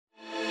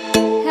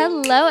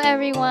Hello,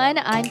 everyone.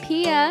 I'm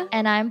Pia.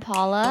 And I'm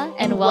Paula.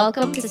 And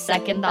welcome to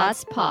Second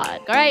Thoughts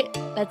Pod. All right,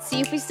 Let's see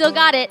if we still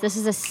got it. this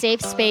is a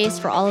safe space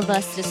for all of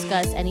us to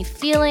discuss any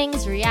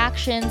feelings,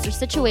 reactions, or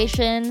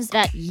situations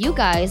that you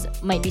guys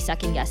might be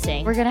second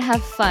guessing. We're gonna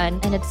have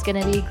fun and it's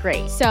gonna be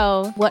great.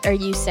 So, what are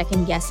you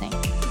second guessing?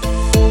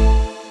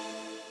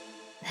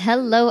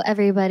 Hello,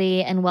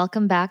 everybody, and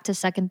welcome back to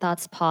Second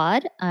Thoughts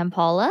Pod. I'm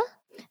Paula.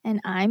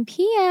 And I'm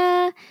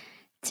Pia.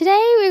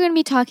 Today, we're going to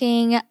be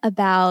talking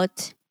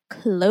about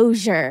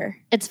closure.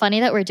 It's funny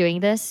that we're doing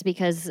this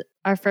because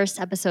our first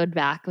episode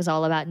back was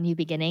all about new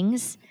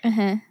beginnings.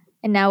 And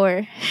now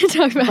we're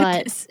talking about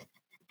But this.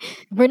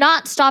 we're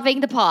not stopping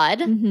the pod.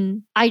 Mm-hmm.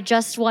 I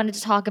just wanted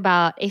to talk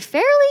about a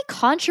fairly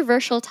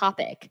controversial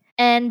topic.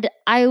 And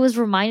I was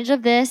reminded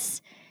of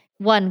this,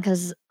 one,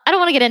 because I don't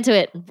want to get into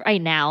it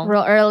right now,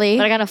 Real early.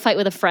 but I got a fight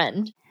with a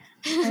friend.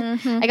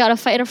 Mhm. I got a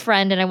fight with a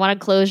friend and I wanted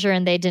closure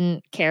and they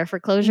didn't care for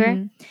closure.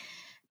 Mhm.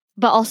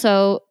 But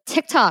also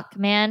TikTok,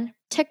 man.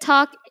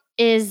 TikTok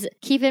is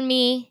keeping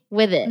me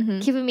with it,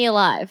 Mhm. keeping me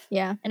alive.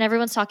 Yeah. And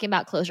everyone's talking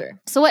about closure.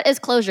 So what is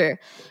closure?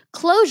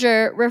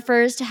 Closure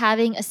refers to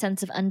having a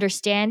sense of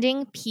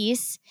understanding,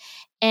 peace,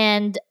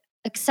 and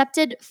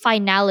accepted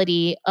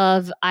finality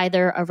of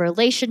either a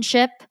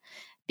relationship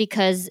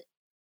because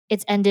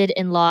it's ended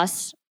in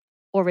loss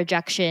or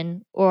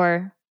rejection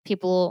or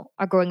people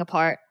are growing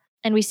apart.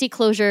 And we see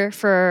closure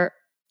for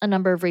a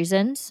number of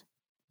reasons.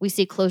 We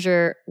see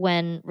closure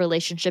when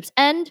relationships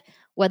end,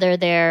 whether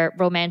they're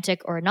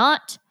romantic or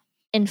not,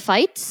 in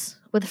fights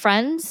with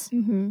friends,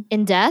 Mm-hmm.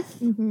 in death.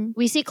 Mm-hmm.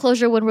 We see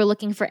closure when we're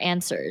looking for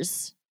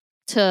answers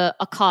to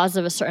a cause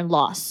of a certain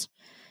loss,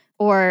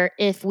 or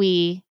if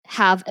we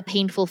have a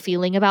painful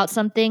feeling about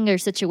something or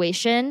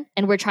situation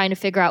and we're trying to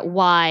figure out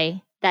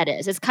why that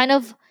is. It's kind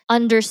of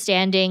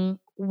understanding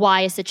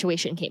why a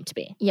situation came to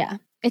be. Yeah.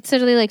 It's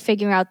literally like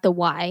figuring out the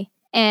why.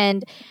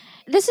 And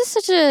this is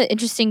such an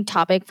interesting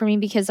topic for me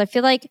because I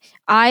feel like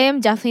I am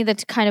definitely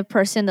the kind of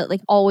person that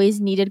like always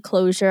needed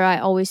closure. I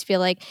always feel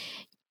like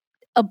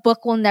a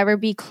book will never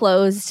be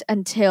closed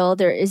until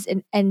there is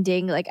an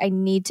ending. Like I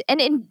need to,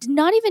 and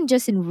not even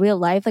just in real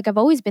life. Like I've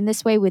always been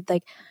this way with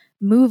like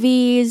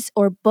movies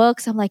or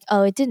books. I'm like,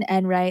 oh, it didn't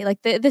end right.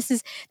 Like this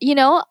is,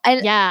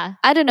 Yeah.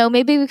 I don't know,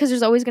 maybe because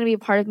there's always going to be a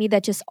part of me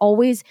that just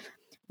always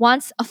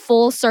wants a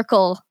full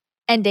circle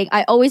ending.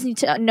 I always need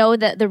to know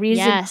that the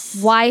reason Yes.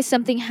 why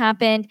something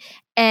happened,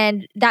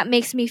 and that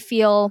makes me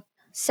feel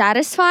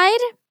satisfied.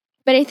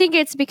 But I think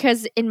it's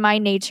because in my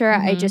nature,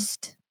 I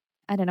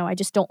don't know, I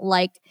just don't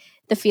like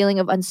the feeling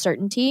of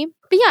uncertainty.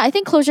 But yeah, I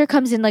think closure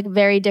comes in like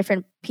very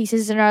different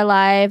pieces in our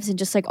lives and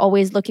just like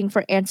always looking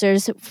for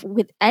answers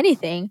with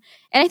anything.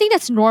 And I think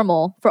that's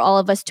normal for all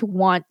of us to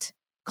want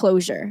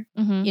closure,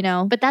 Mhm. you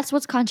know? But that's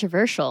what's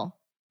controversial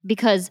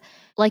because,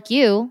 like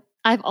you,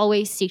 I've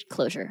always sought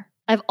closure.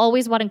 I've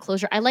always wanted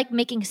closure. I like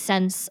making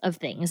sense of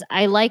things.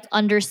 I like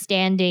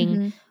understanding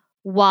Mhm.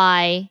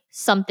 why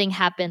something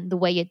happened the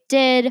way it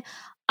did.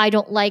 I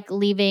don't like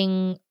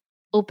leaving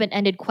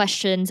open-ended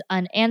questions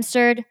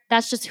unanswered.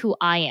 That's just who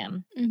I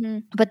am.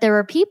 Mhm. But there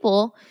are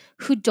people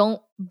who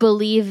don't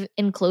believe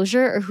in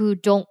closure or who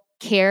don't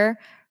care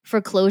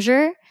for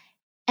closure.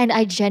 And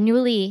I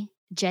generally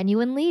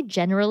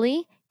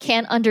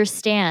can't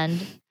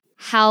understand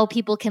how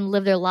people can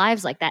live their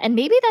lives like that. And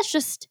maybe that's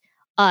just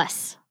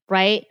us,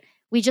 right?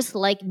 We just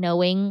like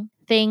knowing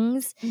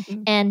things.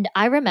 Mhm. And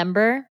I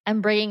remember,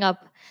 I'm bringing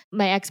up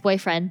my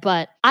ex-boyfriend,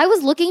 but I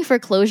was looking for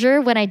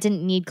closure when I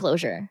didn't need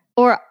closure.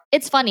 Or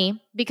it's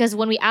funny because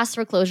when we ask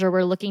for closure,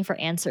 we're looking for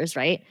answers,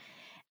 right?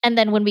 And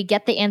then when we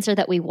get the answer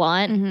that we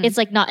want, Mhm. it's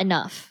like not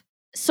enough.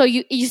 So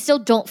you still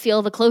don't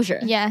feel the closure.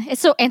 Yeah,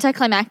 it's so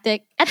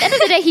anticlimactic. At the end of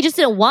the day, he just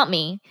didn't want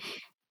me.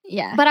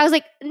 Yeah. But I was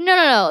like,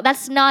 no,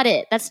 that's not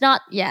it. That's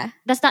not Yeah.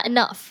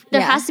 enough.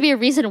 There Yeah. has to be a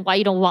reason why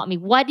you don't want me.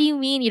 What do you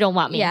mean you don't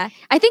want me? Yeah.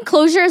 I think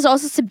closure is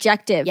also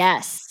subjective.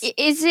 Yes.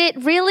 Is it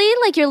really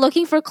like you're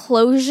looking for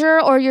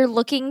closure or you're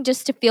looking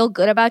just to feel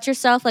good about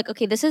yourself? Like,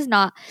 okay, this is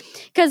not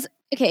because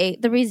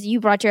the reason you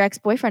brought your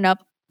ex-boyfriend up,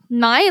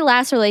 my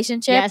last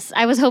relationship. Yes,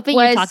 I was hoping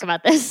you'd talk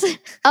about this.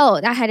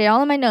 Oh, I had it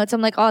all in my notes. I'm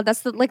like, oh,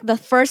 that's the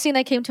first thing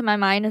that came to my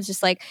mind was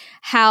just like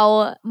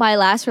how my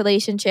last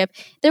relationship,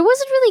 there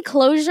wasn't really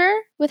closure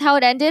with how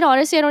it ended.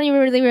 Honestly, I don't even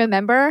really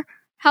remember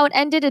how it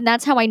ended. And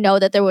that's how I know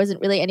that there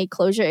wasn't really any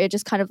closure. It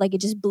just kind of like,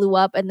 it just blew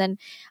up and then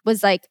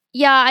was like,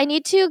 yeah, I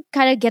need to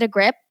kind of get a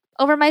grip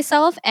over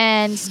myself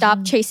and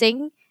stop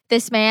chasing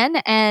this man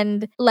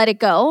and let it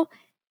go.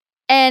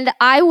 And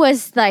I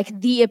was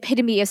like the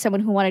epitome of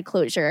someone who wanted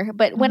closure.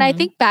 But when I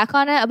think back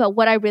on it about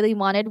what I really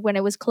wanted when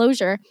it was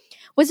closure,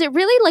 was it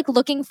really like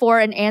looking for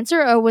an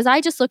answer or was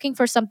I just looking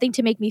for something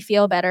to make me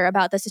feel better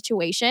about the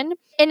situation?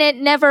 And it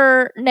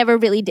never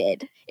really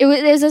did. It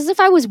was as if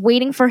I was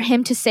waiting for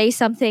him to say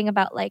something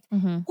about like,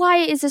 why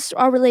is this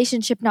our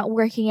relationship not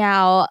working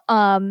out?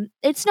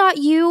 It's not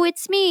you,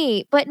 it's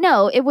me. But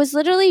no, it was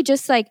literally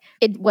just like,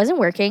 it wasn't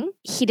working.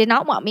 He did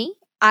not want me.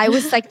 I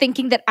was like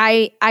thinking that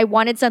I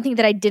wanted something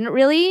that I didn't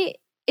really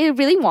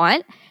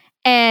want.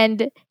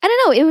 And I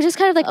don't know, it was just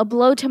kind of like a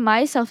blow to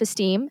my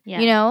self-esteem, Yeah.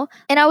 you know?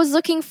 And I was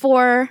looking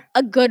for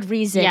a good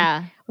reason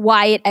Yeah.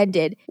 why it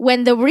ended.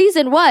 When the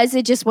reason was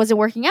it just wasn't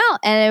working out,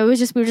 and it was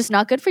just we were just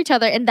not good for each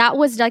other, and that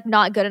was like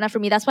not good enough for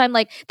me. That's why I'm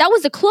like, that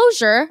was the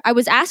closure I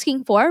was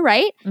asking for,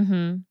 right?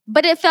 Mm-hmm.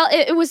 But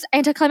it was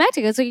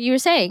anticlimactic. It's like you were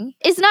saying.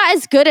 It's not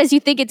as good as you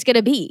think it's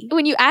gonna be.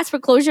 When you ask for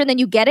closure and then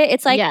you get it,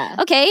 it's like, Yeah.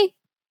 okay,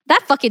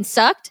 that fucking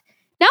sucked.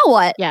 Now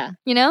what? Yeah.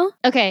 You know?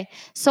 Okay.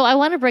 So I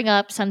want to bring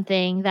up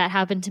something that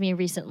happened to me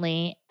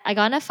recently. I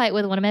got in a fight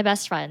with one of my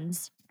best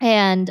friends,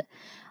 and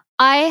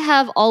I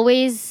have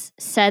always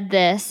said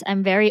this.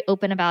 I'm very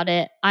open about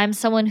it. I'm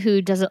someone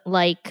who doesn't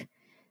like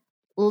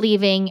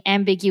leaving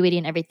ambiguity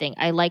in everything.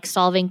 I like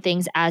solving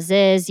things as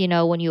is. You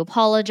know, when you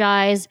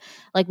apologize,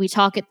 like we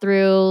talk it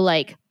through,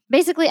 like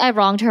basically I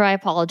wronged her, I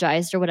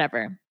apologized or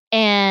whatever.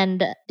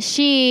 And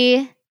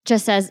she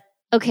just says,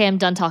 okay, I'm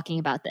done talking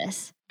about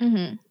this.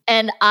 Mm-hmm.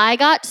 And I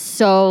got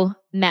so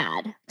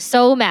mad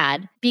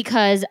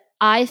because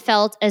I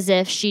felt as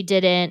if she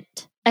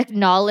didn't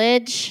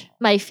acknowledge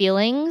my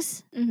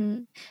feelings.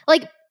 Mm-hmm.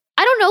 Like,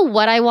 I don't know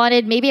what I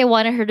wanted. Maybe I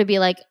wanted her to be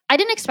like, I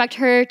didn't expect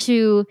her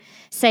to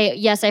say,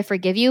 yes, I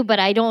forgive you, but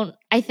I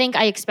think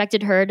I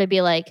expected her to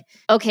be like,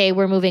 okay,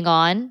 we're moving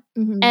on.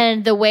 Mm-hmm.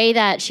 And the way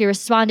that she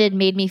responded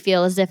made me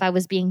feel as if I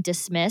was being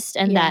dismissed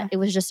and Yeah. that it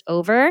was just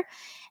over.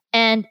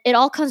 And it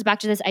all comes back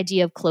to this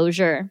idea of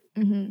closure.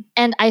 Mm-hmm.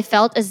 And I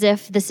felt as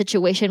if the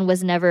situation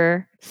was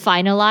never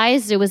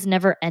finalized. It was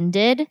never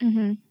ended.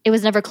 Mm-hmm. It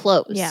was never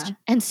closed. Yeah.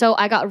 And so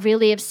I got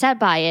really upset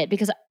by it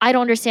because I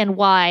don't understand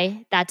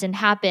why that didn't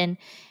happen.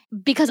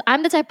 Because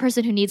I'm the type of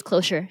person who needs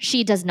closure.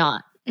 She does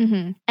not.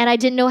 Mm-hmm. And I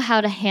didn't know how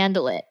to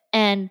handle it.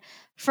 And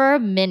for a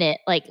minute,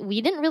 like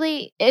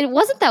it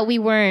wasn't that we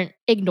weren't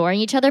ignoring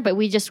each other, but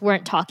we just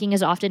weren't talking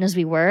as often as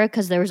we were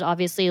because there was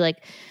obviously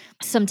like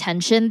some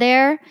tension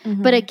there.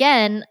 Mm-hmm. But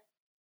again,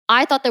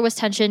 I thought there was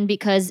tension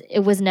because it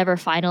was never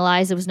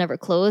finalized. It was never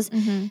closed.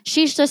 Mm-hmm.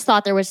 She just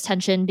thought there was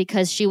tension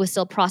because she was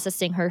still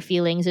processing her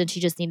feelings and she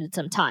just needed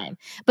some time.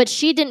 But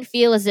she didn't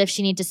feel as if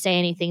she needed to say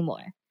anything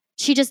more.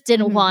 She just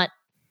didn't Mhm. want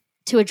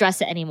to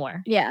address it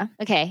anymore. Yeah.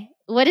 Okay.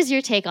 What is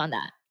your take on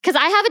that? Because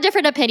I have a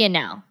different opinion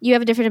now. You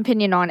have a different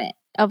opinion on it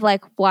of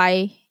like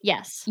why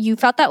Yes. you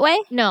felt that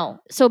way? No.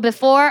 So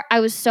before, I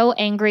was so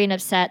angry and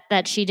upset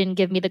that she didn't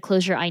give me the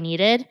closure I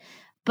needed.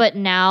 But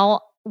now,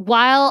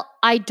 while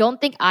I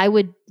don't think I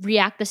would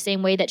react the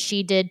same way that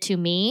she did to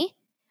me,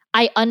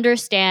 I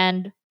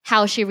understand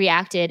how she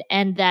reacted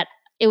and that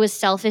it was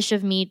selfish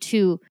of me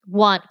to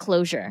want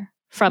closure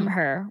from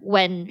her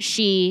when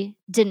she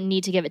didn't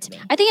need to give it to me.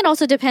 I think it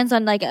also depends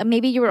on like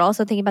maybe you were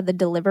also thinking about the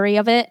delivery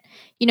of it.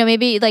 You know,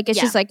 maybe like it's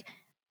Yeah. just like,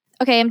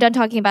 okay, I'm done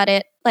talking about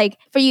it. Like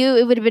for you,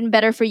 it would have been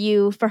better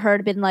for her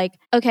to been like,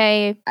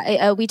 okay,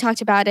 we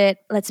talked about it.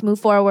 Let's move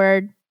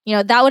forward. You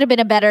know, that would have been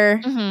a better.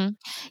 Mm-hmm.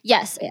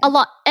 Yes, Yeah. a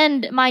lot.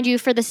 And mind you,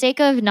 for the sake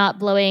of not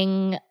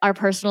blowing our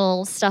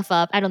personal stuff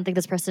up, I don't think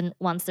this person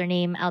wants their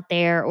name out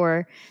there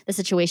or the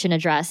situation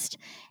addressed.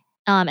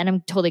 And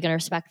I'm totally going to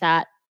respect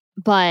that.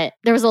 But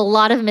there was a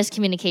lot of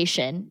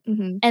miscommunication.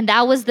 Mhm. And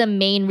that was the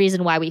main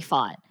reason why we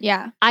fought.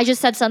 Yeah. I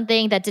just said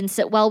something that didn't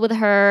sit well with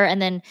her.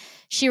 And then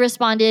she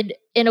responded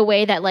in a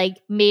way that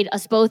like made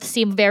us both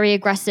seem very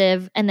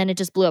aggressive. And then it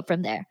just blew up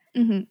from there.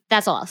 Mm-hmm.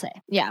 That's all I'll say.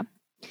 Yeah.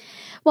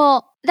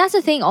 Well, that's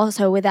the thing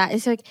also with that.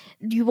 It's like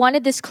you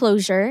wanted this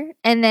closure.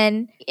 And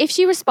then if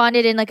she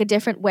responded in like a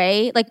different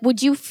way, like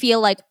would you feel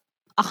like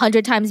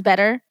 100 times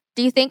better?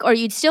 Do you think? Or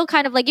you'd still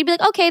kind of like, you'd be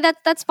like, okay,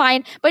 that's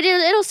fine. But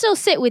it'll still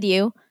sit with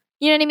you.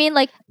 You know what I mean?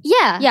 Like,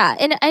 Yeah. yeah.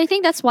 And I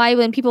think that's why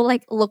when people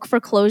like look for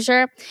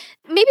closure,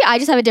 maybe I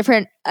just have a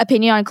different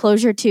opinion on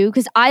closure too.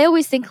 Because I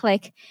always think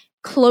like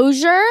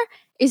closure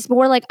is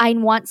more like I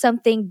want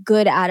something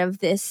good out of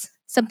this,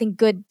 something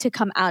good to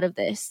come out of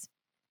this.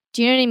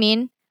 Do you know what I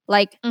mean?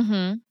 Like,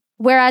 Mm-hmm.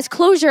 whereas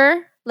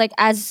closure, like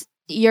as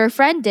your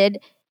friend did,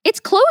 it's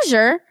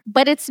closure,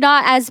 but it's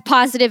not as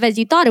positive as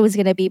you thought it was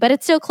going to be, but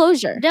it's still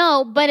closure.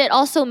 No, but it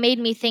also made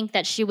me think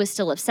that she was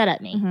still upset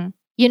at me. Mhm.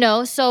 You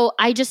know, so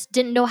I just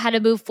didn't know how to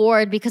move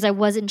forward because I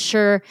wasn't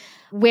sure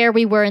where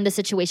we were in the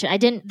situation.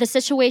 The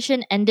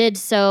situation ended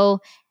so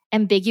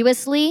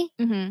ambiguously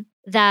Mhm.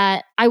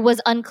 that I was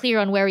unclear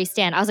on where we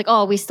stand. I was like,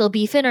 oh, are we still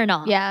beefing or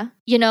not? Yeah.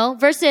 You know,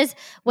 versus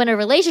when a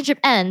relationship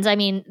ends, I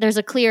mean, there's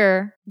a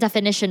clear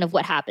definition of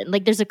what happened.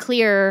 Like there's a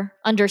clear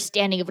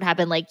understanding of what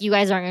happened. Like you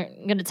guys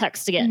aren't going to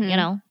text again, you Mhm.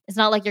 know? It's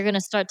not like you're going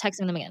to start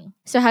texting them again.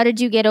 So how did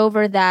you get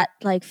over that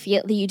like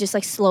feel that you just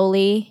like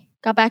slowly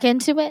got back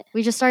into it?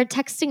 We just started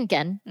texting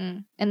again.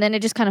 And then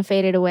it just kind of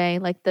faded away,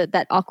 like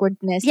that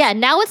awkwardness. Yeah,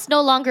 now it's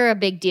no longer a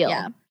big deal.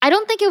 Yeah. I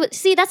don't think it was,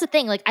 see, that's the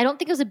thing. Like, I don't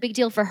think it was a big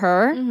deal for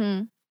her,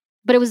 Mm-hmm.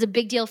 but it was a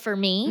big deal for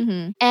me.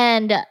 Mm-hmm.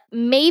 And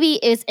maybe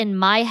it's in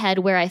my head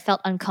where I felt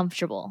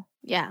uncomfortable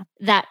Yeah.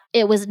 that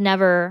it was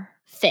never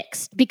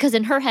fixed because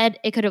in her head,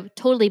 it could have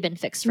totally been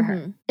fixed for her.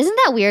 Mhm. Isn't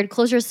that weird?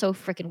 Closure is so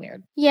freaking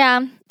weird.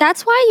 Yeah.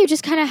 That's why you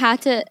just kind of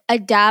had to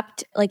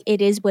adapt, like,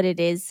 it is what it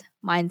is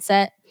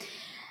mindset.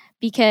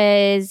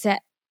 Because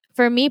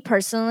For me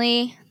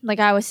personally, like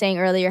I was saying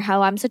earlier,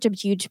 how I'm such a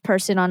huge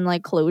person on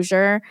like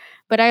closure,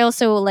 but I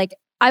also like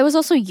I was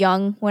also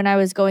young when I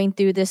was going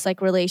through this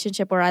like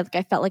relationship where I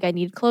felt like I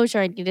needed closure.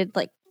 I needed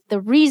like the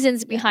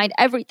reasons behind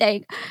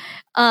everything.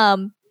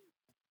 And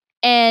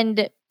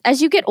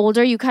as you get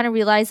older, you kind of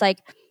realize like,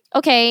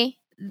 okay,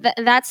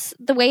 that's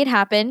the way it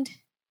happened.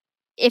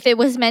 If it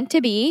was meant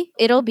to be,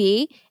 it'll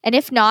be. And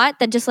if not,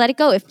 then just let it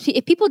go.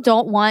 If people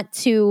don't want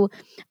to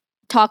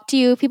talk to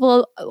you,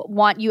 people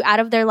want you out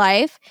of their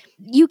life,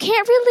 you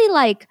can't really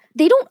like,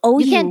 they don't owe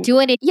you. You can't do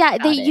anything. Yeah,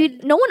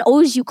 no one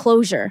owes you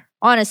closure,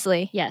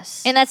 honestly.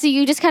 Yes. And that's,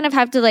 you just kind of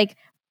have to like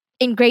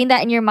ingrain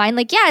that in your mind.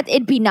 Like, yeah,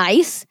 it'd be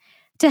nice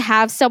to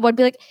have someone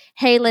be like,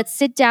 hey, let's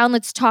sit down,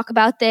 let's talk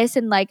about this,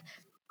 and like,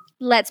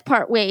 let's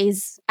part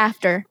ways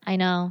after. I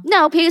know.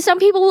 No, because some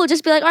people will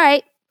just be like, all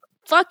right,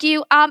 fuck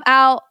you, I'm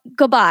out,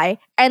 goodbye.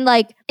 And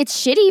like, it's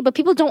shitty, but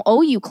people don't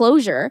owe you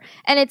closure.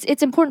 And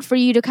it's important for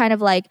you to kind of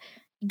like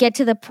get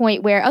to the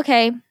point where,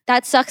 okay,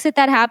 that sucks that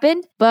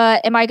happened,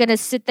 but am I going to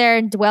sit there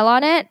and dwell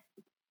on it?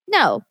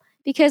 No,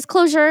 because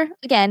closure,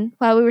 again,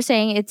 while we were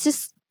saying,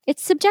 it's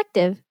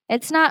subjective.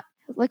 It's not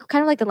like,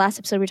 kind of like the last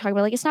episode we were talking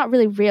about, like, it's not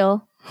really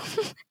real.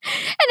 And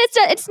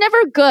it's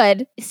never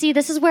good. See,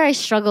 this is where I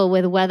struggle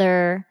with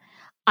whether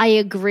I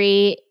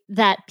agree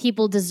that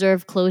people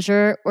deserve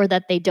closure or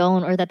that they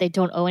don't, or that they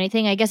don't owe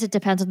anything. I guess it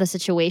depends on the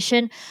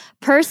situation.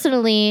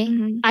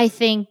 Personally, I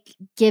think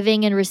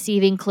giving and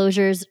receiving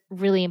closure is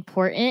really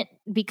important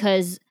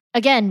because,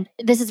 again,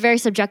 this is very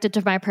subjective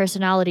to my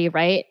personality,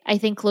 right? I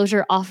think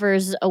closure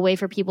offers a way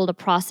for people to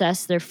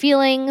process their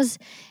feelings.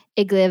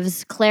 It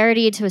gives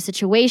clarity to a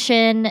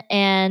situation,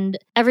 and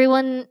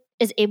everyone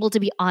is able to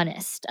be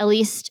honest. At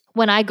least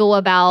when I go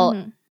about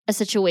a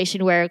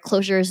situation where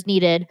closure is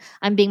needed,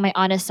 I'm being my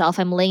honest self.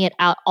 I'm laying it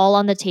out all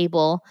on the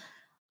table.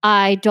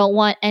 I don't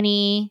want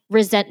any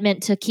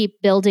resentment to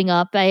keep building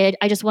up. I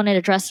just want it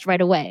addressed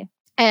right away.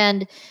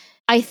 And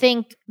I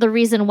think the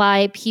reason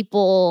why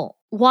people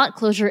want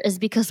closure is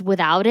because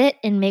without it,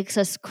 it makes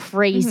us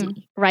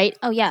crazy, right?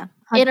 Oh, yeah.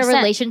 100%. In a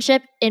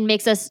relationship, it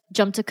makes us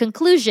jump to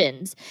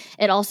conclusions.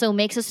 It also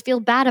makes us feel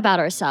bad about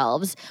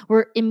ourselves.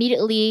 We're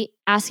immediately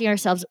asking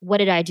ourselves, what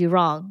did I do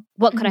wrong?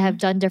 What could I have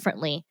done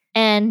differently?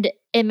 And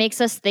it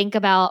makes us think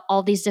about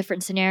all these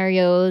different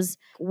scenarios.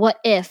 What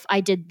if I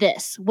did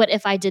this? What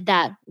if I did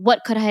that?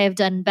 What could I have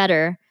done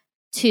better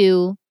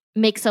to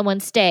make someone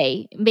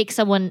stay, make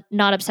someone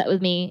not upset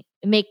with me,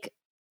 make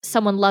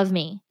someone love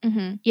me?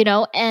 You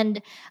know,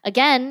 and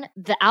again,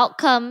 the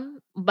outcome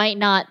might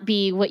not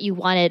be what you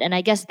wanted. And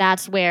I guess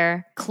that's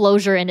where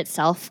closure in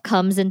itself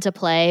comes into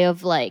play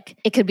of like,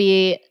 it could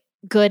be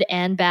good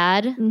and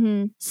bad.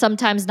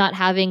 Sometimes not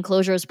having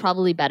closure is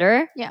probably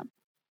better. Yeah.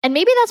 And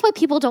maybe that's why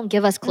people don't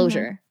give us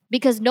closure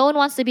because no one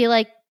wants to be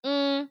like,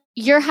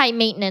 you're high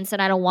maintenance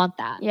and I don't want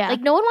that. Yeah.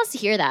 Like no one wants to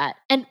hear that.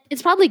 And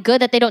it's probably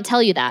good that they don't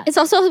tell you that. It's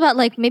also about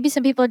like, maybe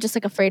some people are just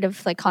like afraid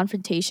of like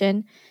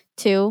confrontation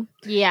too.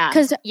 Yeah.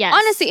 Because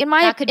honestly, in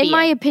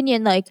my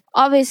opinion, like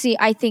obviously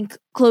I think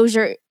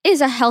closure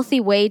is a healthy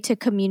way to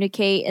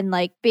communicate and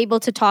like be able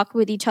to talk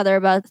with each other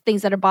about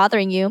things that are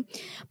bothering you.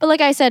 But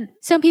like I said,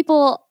 some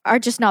people are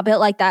just not built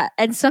like that.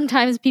 And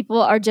sometimes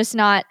people are just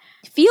not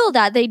feel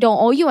that they don't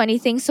owe you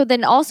anything. So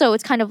then also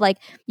it's kind of like,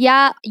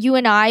 yeah, you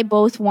and I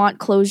both want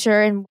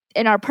closure, and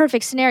in our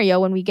perfect scenario,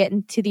 when we get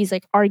into these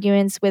like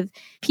arguments with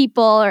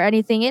people or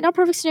anything, in our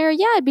perfect scenario,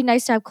 yeah, it'd be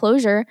nice to have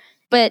closure.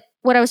 But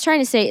what I was trying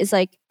to say is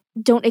like,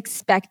 don't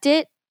expect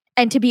it,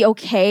 and to be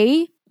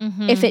okay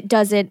if it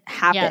doesn't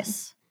happen.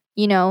 Yes.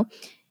 You know?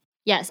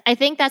 Yes. I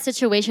think that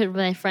situation with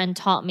my friend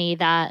taught me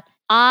that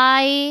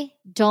I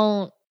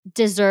don't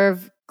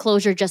deserve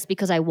closure just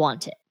because I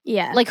want it.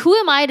 Yeah. Like, who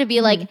am I to be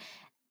like,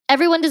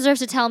 everyone deserves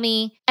to tell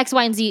me X,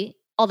 Y, and Z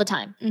all the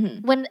time.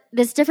 When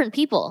there's different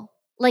people,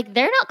 like,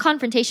 they're not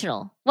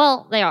confrontational.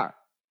 Well, they are,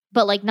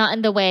 but like not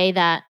in the way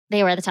that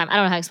they were at the time. I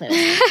don't know how to explain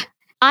this.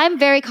 I'm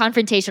very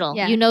confrontational.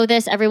 Yeah. You know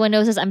this. Everyone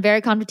knows this. I'm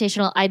very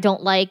confrontational. I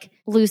don't like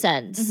loose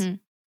ends.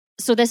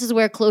 So this is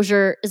where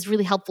closure is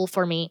really helpful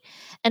for me.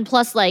 And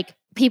plus, like,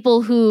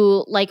 people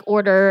who like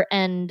order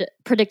and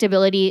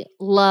predictability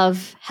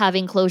love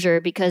having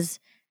closure because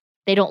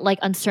they don't like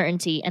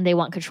uncertainty and they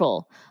want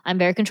control. I'm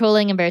very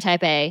controlling and very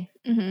type A.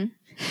 And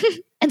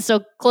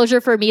so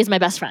closure for me is my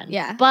best friend.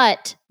 Yeah.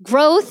 But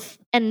growth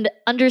and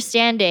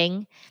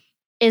understanding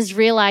is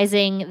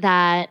realizing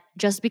that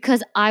just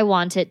because I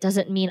want it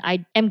doesn't mean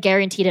I am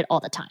guaranteed it all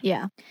the time.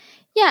 Yeah.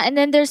 Yeah. And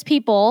then there's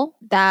people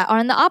that are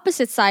on the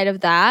opposite side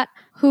of that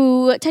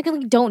who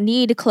technically don't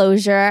need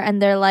closure.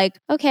 And they're like,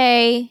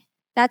 okay,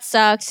 that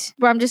sucks.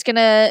 But I'm just going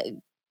to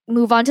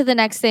move on to the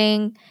next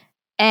thing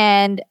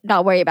and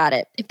not worry about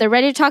it. If they're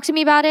ready to talk to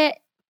me about it,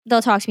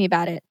 they'll talk to me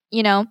about it.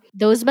 You know?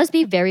 Those must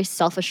be very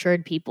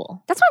self-assured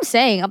people. That's what I'm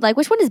saying. I'm like,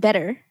 which one is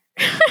better?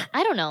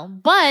 I don't know.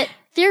 But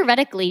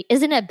theoretically,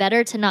 isn't it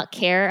better to not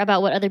care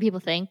about what other people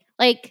think?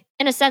 Like,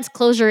 in a sense,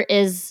 closure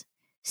is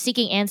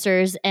seeking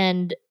answers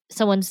and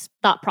someone's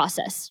thought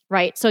process,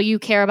 right? So you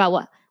care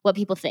about what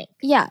people think.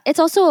 Yeah. It's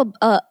also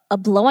a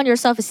blow on your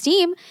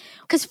self-esteem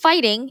because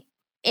fighting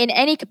in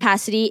any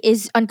capacity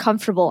is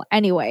uncomfortable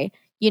anyway.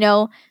 You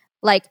know,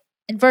 like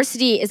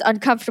adversity is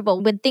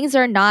uncomfortable when things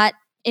are not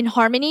in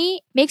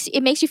harmony. Makes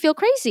you feel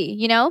crazy.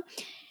 You know,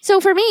 so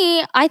for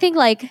me, I think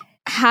like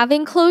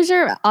having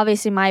closure.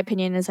 Obviously, my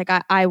opinion is like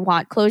I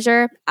want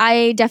closure.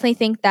 I definitely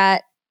think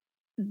that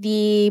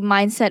the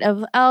mindset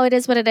of, oh, it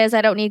is what it is,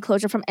 I don't need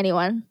closure from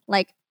anyone,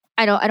 like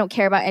I don't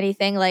care about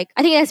anything, like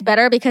I think that's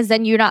better because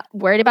then you're not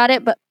worried about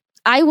it. But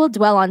I will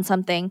dwell on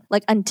something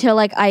like until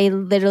like I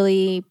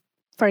literally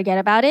forget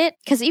about it,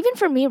 because even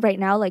for me right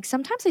now, like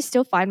sometimes I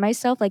still find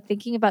myself like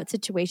thinking about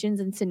situations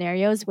and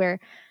scenarios where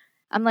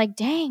I'm like,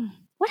 dang,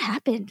 what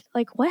happened,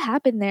 like what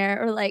happened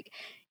there, or like,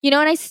 you know,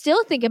 and I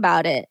still think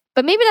about it.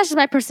 But maybe that's just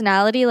my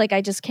personality, like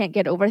I just can't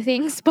get over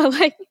things. But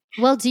like,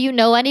 Well, do you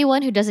know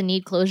anyone who doesn't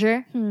need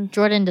closure?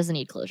 Jordan doesn't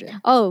need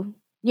closure. Oh,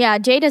 yeah,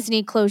 Jay doesn't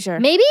need closure.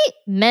 Maybe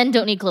men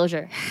don't need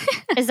closure.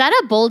 Is that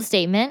a bold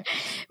statement?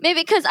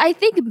 Maybe because I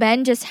think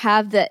men just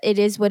have the it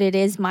is what it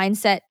is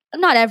mindset.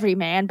 Not every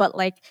man, but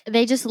like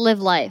They just live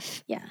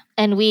life. Yeah.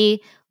 And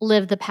we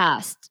live the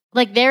past.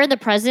 Like they're in the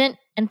present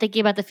and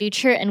thinking about the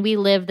future, and we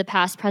live the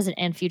past, present,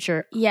 and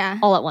future yeah,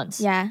 all at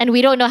once. yeah, And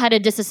we don't know how to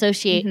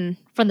disassociate Mhm.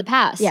 from the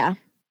past. yeah.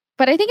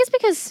 But I think it's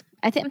because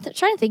I'm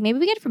trying to think. Maybe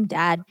we get it from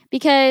dad,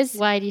 because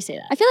Why do you say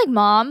that? I feel like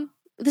mom.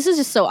 This is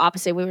just so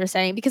opposite what we were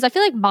saying, because I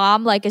feel like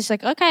mom like is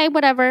like, okay,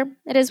 whatever,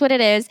 it is what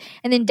it is,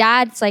 and then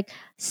dad's like,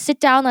 sit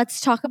down,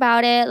 let's talk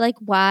about it. Like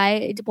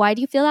why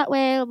do you feel that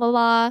way? Blah blah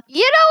blah.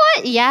 You know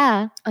what?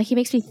 Yeah. Like he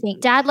makes me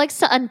think. Dad likes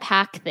to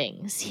unpack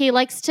things. He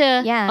likes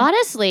to, Yeah.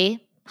 honestly,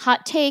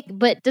 hot take,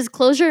 but does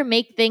closure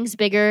make things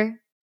bigger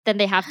than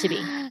they have to be?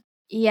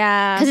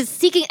 Yeah, Because it's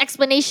seeking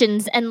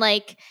explanations and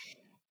like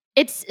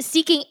it's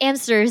seeking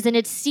answers and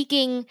it's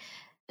seeking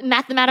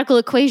mathematical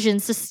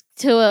equations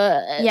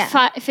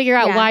to figure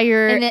out Yeah. why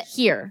you're And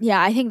here.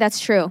 Yeah, I think that's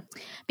true.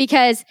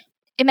 Because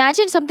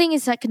imagine something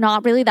is like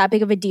not really that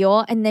big of a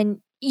deal, and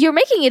then you're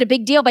making it a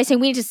big deal by saying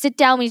we need to sit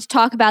down, we need to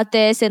talk about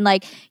this, and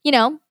like, you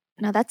know,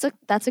 no, that's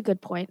a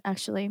good point,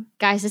 actually.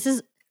 Guys, this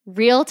is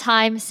real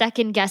time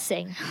second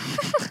guessing.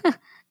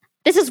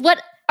 This is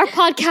what our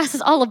podcast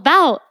is all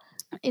about.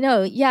 You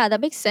know, yeah, that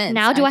makes sense.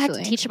 Now, do I have to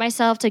actually. teach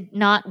myself to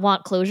not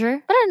want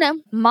closure? But I don't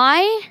know.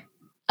 My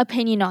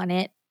opinion on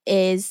it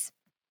is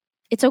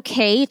it's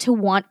okay to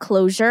want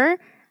closure,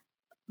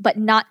 but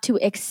not to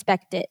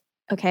expect it.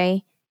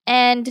 Okay.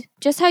 And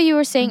just how you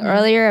were saying Mhm.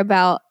 earlier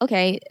about,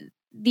 okay,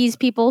 these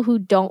people who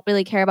don't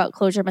really care about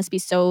closure must be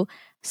so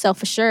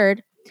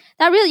self-assured.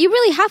 You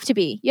really have to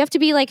be. You have to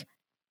be like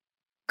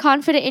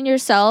confident in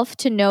yourself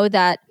to know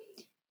that,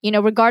 you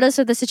know, regardless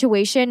of the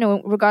situation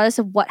or regardless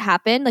of what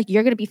happened, like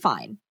you're going to be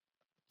fine.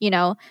 You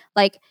know,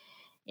 like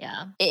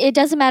Yeah. it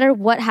doesn't matter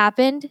what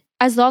happened,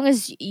 as long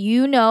as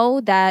you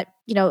know that,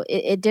 you know,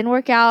 it didn't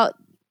work out.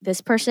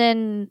 This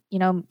person, you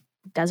know,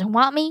 doesn't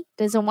want me,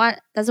 doesn't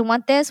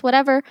want this,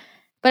 whatever.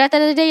 But at the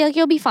end of the day, like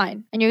you'll be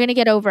fine and you're going to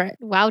get over it.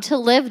 Wow, to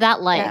live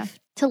that life. Yeah.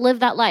 To live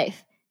that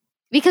life.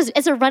 Because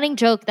it's a running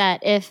joke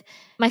that if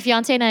my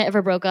fiance and I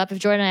ever broke up, if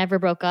Jordan and I ever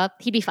broke up,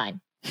 he'd be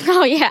fine.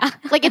 Oh yeah.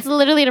 Like it's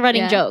literally a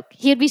running Yeah. joke.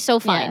 He'd be so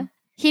fine. Yeah.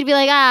 He'd be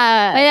like,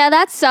 Oh, yeah,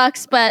 that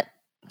sucks, but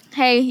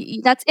hey,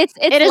 it's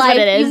It is life. what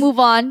it is. You move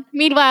on.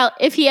 Meanwhile,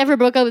 if he ever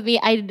broke up with me,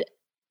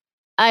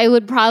 I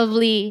would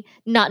probably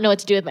not know what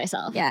to do with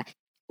myself. Yeah.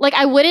 Like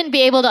I wouldn't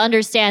be able to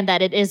understand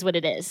that it is what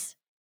it is.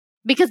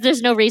 Because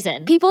there's no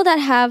reason. People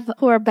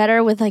who are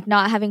better with like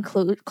not having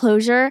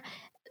closure,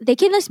 they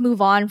can just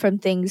move on from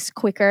things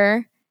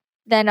quicker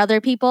than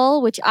other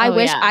people, which I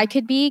wish yeah. I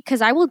could be,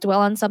 because I will dwell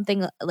on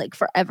something like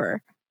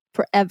forever.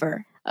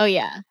 Oh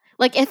yeah.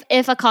 Like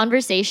if a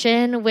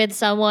conversation with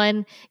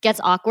someone gets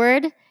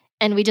awkward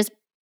and we just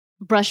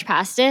brush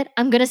past it,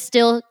 I'm going to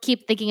still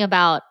keep thinking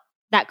about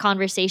that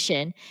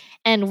conversation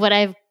and what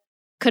I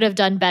could have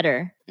done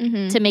better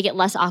Mm-hmm. to make it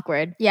less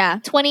awkward. Yeah.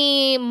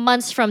 20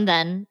 months from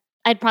then,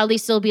 I'd probably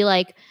still be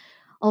like,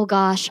 oh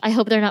gosh, I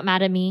hope they're not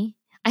mad at me.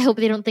 I hope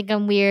they don't think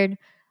I'm weird.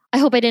 I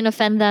hope I didn't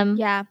offend them.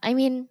 Yeah. I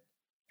mean,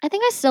 I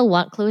think I still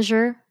want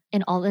closure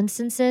in all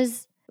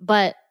instances,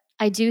 but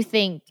I do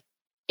think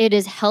it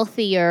is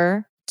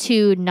healthier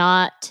to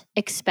not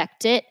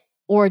expect it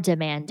or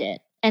demand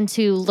it and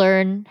to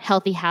learn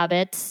healthy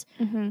habits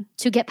Mm-hmm.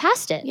 to get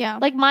past it. Yeah.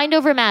 Like mind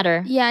over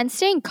matter. Yeah, and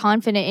staying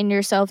confident in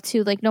yourself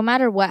too. Like no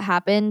matter what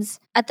happens,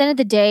 at the end of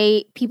the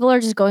day, people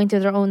are just going through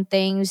their own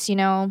things, you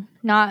know,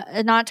 not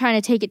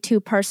trying to take it too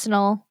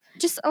personal.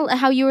 Just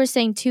how you were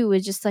saying too,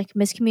 is just like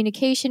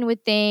miscommunication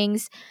with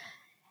things.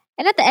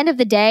 And at the end of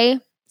the day,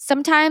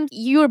 sometimes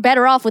you're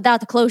better off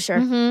without the closure,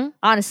 Mhm.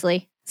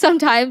 honestly.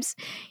 Sometimes.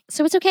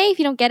 So it's okay if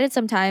you don't get it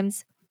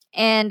sometimes.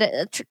 And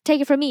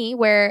take it from me,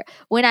 where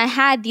when I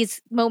had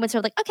these moments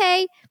where like,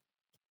 okay,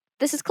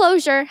 this is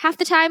closure, half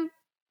the time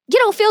you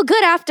don't feel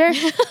good after.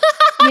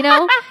 You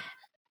know?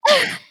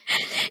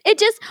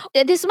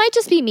 This might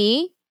just be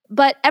me,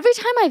 but every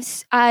time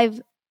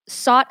I've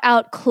sought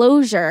out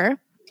closure,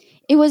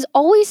 it was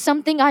always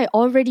something I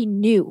already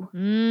knew.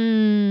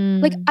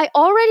 Mm. Like I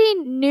already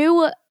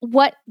knew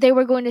what they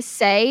were going to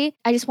say.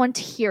 I just wanted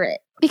to hear it.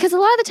 Because a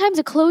lot of the times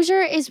a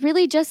closure is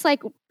really just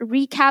like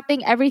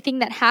recapping everything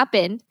that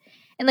happened.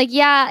 And like,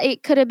 yeah,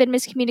 it could have been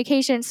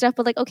miscommunication and stuff,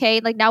 but like, okay,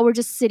 like now we're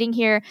just sitting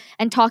here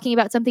and talking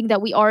about something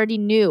that we already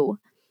knew.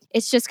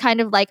 It's just kind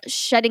of like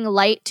shedding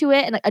light to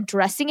it and like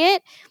addressing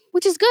it,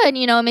 which is good.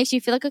 You know, it makes you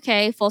feel like,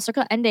 okay, full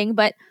circle ending.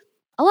 But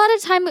a lot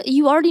of the time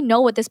you already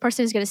know what this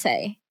person is going to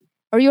say,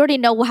 or you already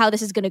know how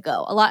this is going to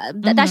go.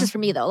 That's just for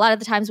me though. A lot of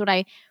the times when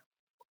I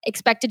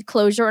expected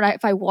closure and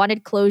if I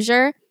wanted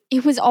closure,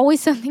 it was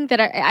always something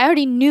that I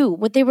already knew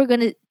what they were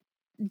going to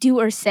do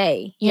or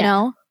say, you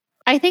know?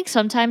 I think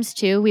sometimes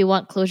too, we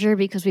want closure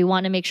because we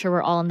want to make sure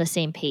we're all on the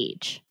same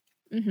page.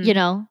 Mm-hmm. You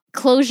know,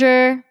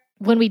 closure,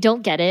 when we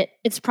don't get it,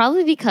 it's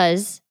probably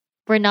because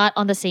we're not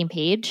on the same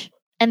page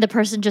and the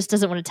person just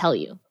doesn't want to tell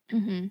you.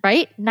 Mm-hmm.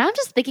 Right? Now I'm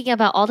just thinking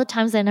about all the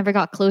times I never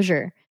got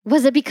closure.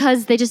 Was it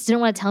because they just didn't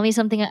want to tell me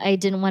something I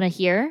didn't want to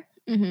hear?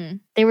 Mm-hmm.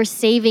 They were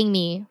saving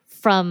me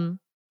from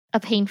a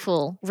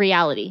painful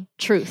reality,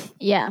 truth.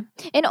 Yeah.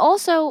 And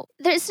also,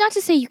 it's not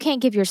to say you can't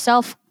give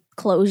yourself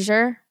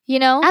closure, you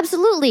know?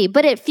 Absolutely.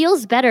 But it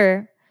feels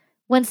better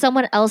when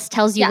someone else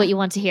tells you what you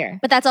want to hear.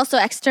 But that's also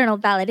external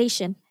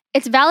validation.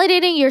 It's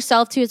validating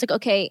yourself too. It's like,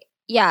 okay,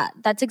 yeah,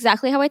 that's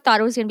exactly how I thought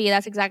it was going to be.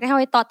 That's exactly how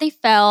I thought they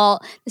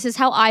felt. This is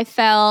how I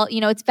felt. You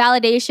know, it's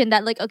validation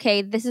that like,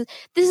 okay, this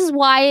is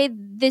why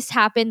this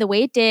happened the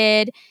way it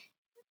did.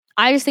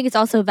 I just think it's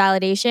also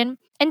validation.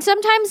 And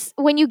sometimes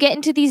when you get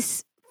into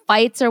these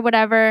fights or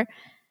whatever,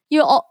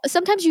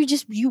 sometimes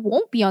you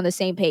won't be on the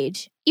same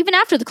page. Even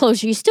after the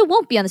closure, you still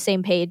won't be on the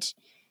same page.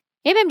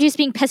 Maybe I'm just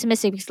being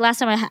pessimistic because last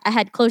time I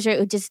had closure,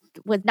 it just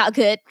was not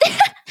good.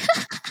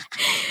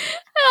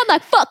 I'm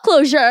like, fuck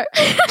closure.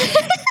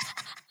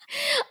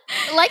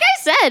 Like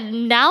I said,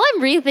 now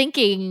I'm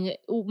rethinking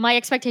my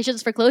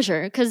expectations for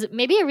closure because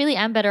maybe I really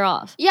am better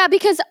off. Yeah,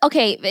 because,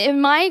 okay,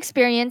 in my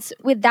experience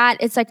with that,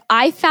 it's like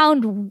I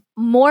found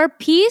more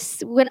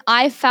peace when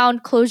I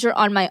found closure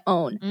on my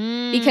own.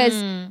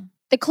 Because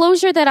the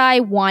closure that I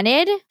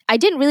wanted, I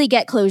didn't really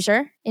get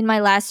closure in my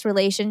last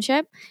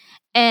relationship.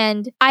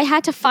 And I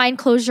had to find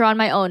closure on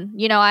my own.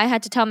 You know, I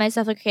had to tell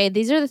myself, okay,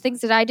 these are the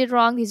things that I did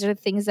wrong. These are the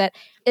things that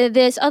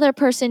this other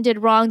person did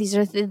wrong.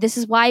 This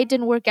is why it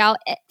didn't work out.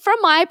 From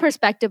my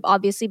perspective,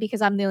 obviously, because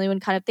I'm the only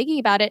one kind of thinking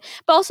about it.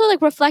 But also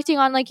like reflecting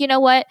on like, you know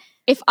what?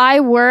 If I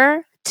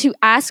were to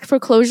ask for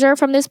closure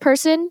from this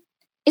person,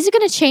 is it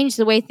going to change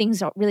the way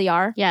things really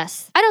are?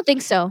 Yes. I don't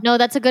think so. No,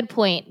 that's a good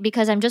point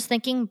because I'm just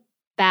thinking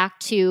back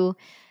to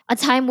a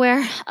time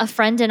where a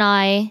friend and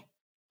I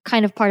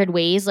kind of parted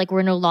ways. Like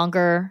we're no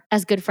longer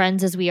as good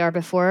friends as we are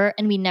before,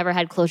 and we never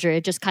had closure.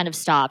 It just kind of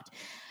stopped.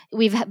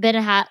 We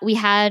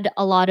had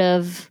a lot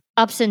of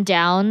ups and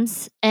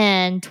downs,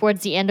 and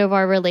towards the end of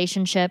our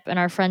relationship and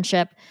our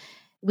friendship,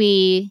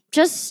 we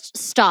just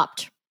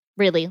stopped.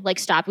 Really, like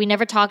stopped. We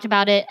never talked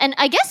about it. And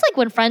I guess like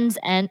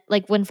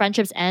when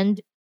friendships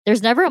end,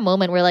 there's never a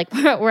moment where like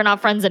we're not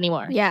friends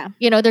anymore. Yeah.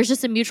 You know, there's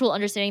just a mutual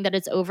understanding that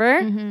it's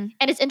over. Mm-hmm.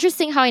 And it's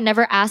interesting how I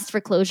never asked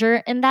for closure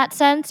in that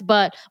sense.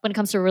 But when it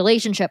comes to a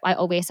relationship, I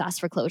always ask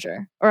for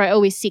closure or I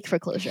always seek for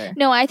closure.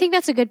 No, I think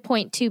that's a good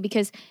point too,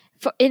 because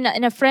in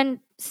a friend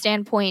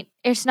standpoint,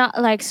 it's not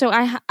like, so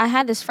I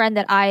had this friend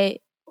that I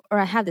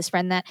had this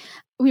friend that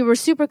we were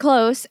super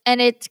close, and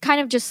it's kind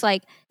of just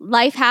like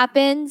life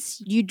happens,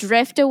 you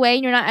drift away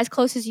and you're not as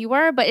close as you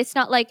were, but it's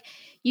not like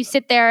you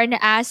sit there and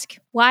ask,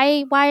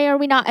 why are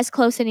we not as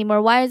close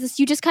anymore? Why is this?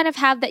 You just kind of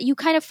have that, you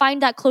kind of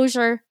find that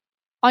closure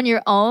on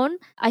your own.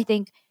 I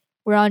think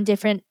we're on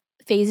different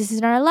phases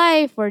in our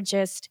life. We're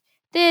just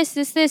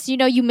this, you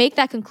know, you make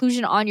that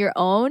conclusion on your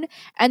own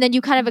and then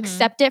you kind of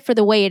accept it for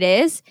the way it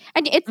is.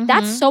 And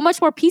that's so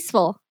much more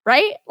peaceful,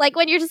 right? Like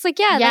when you're just like,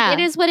 yeah, like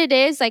it is what it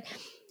is. Like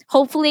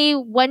hopefully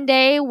one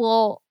day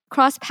we'll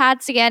cross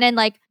paths again and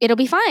like it'll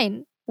be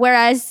fine.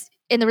 Whereas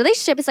in the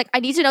relationship, it's like, I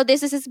need to know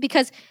this is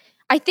because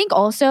I think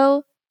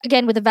also,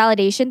 again, with the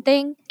validation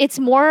thing, it's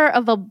more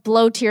of a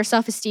blow to your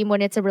self-esteem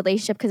when it's a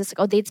relationship because it's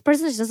like, oh, this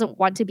person just doesn't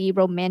want to be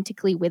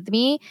romantically with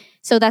me.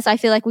 So I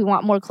feel like we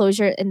want more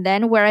closure. And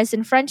then whereas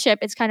in friendship,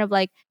 it's kind of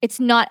like, it's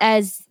not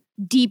as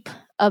deep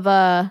of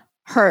a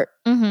hurt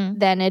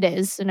than it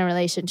is in a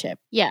relationship.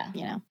 Yeah.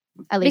 You know,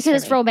 at least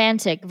because it's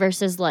romantic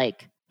versus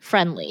like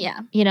friendly.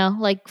 Yeah. You know,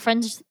 like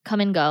friends come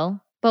and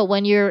go. But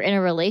when you're in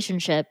a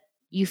relationship,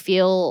 you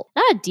feel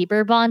not a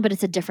deeper bond, but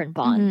it's a different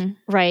bond,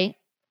 right?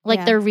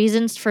 Like their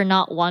reasons for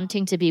not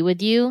wanting to be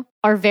with you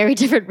are very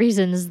different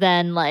reasons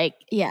than like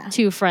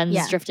two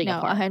friends drifting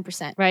apart.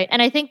 100%. Right.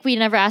 And I think we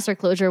never ask for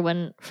closure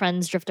when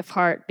friends drift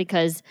apart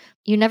because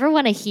you never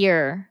want to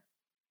hear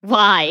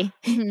why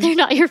they're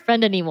not your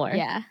friend anymore.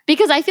 Yeah.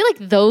 Because I feel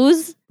like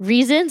those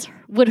reasons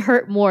would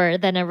hurt more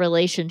than a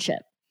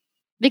relationship.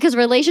 Because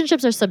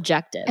relationships are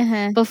subjective.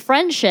 But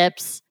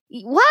friendships,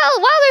 while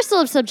they're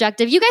still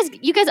subjective, you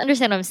guys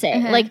understand what I'm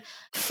saying. Like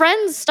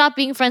friends stop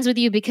being friends with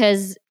you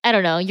because, I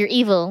don't know, you're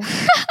evil.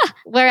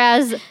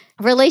 Whereas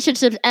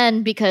relationships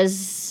end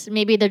because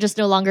maybe they're just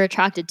no longer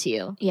attracted to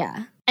you.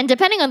 Yeah. And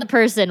depending on the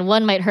person,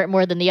 one might hurt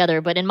more than the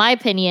other. But in my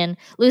opinion,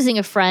 losing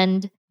a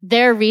friend,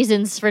 their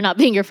reasons for not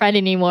being your friend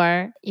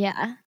anymore.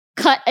 Yeah.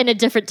 cut in a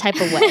different type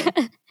of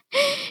way.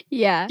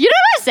 Yeah. You know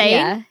what I'm saying?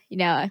 Yeah. You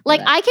know,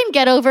 Like, I can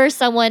get over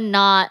someone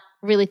not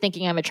really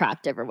thinking I'm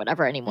attractive or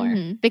whatever anymore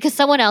Mhm. because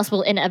someone else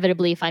will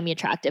inevitably find me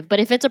attractive. But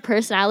if it's a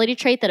personality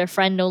trait that a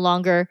friend no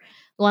longer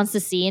wants to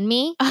see in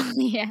me, Oh,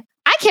 yeah.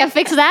 I can't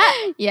fix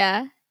that.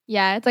 Yeah.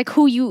 Yeah. It's like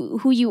who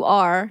you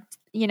are,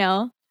 you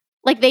know?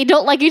 Like, they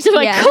don't like you to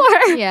my Yeah.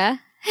 core. Yeah.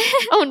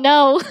 Oh,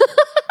 no.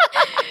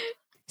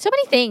 So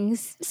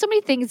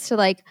many things to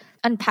like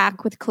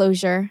unpack with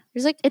closure.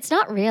 There's like, It's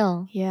not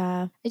real.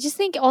 yeah. I just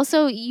think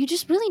also you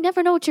just really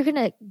never know what you're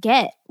gonna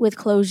get with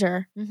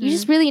closure. Mm-hmm. You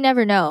just really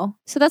never know.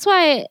 So that's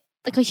why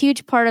like a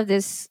huge part of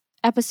this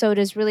episode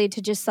is really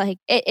to just like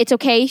it's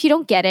okay if you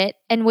don't get it,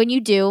 and when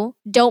you do,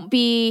 don't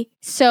be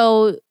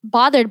so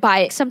bothered by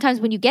it. Sometimes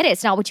when you get it,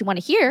 it's not what you want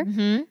to hear.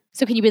 Mm-hmm.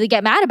 So can you really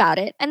get mad about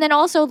it? And then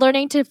also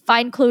learning to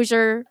find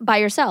closure by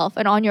yourself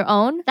and on your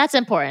own. That's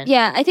important.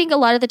 Yeah, I think a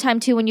lot of the time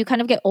too, when you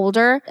kind of get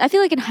older, I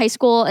feel like in high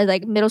school and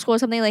like middle school or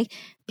something, like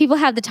people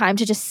have the time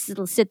to just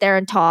sit there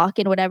and talk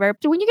and whatever.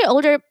 But when you get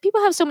older,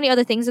 people have so many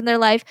other things in their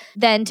life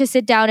than to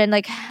sit down and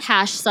like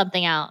Hash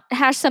something out.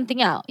 hash something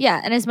out.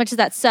 Yeah, and as much as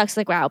that sucks,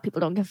 like wow, people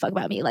don't give a fuck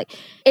about me. Like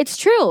it's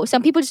true.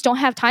 Some people just don't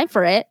have time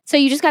for it. So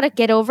you just got to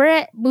get over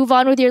it, move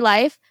on with your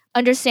life.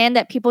 Understand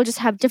that people just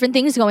have different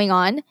things going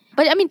on.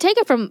 But I mean, take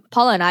it from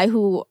Paula and I,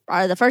 who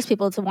are the first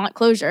people to want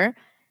closure.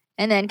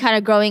 And then kind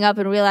of growing up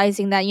and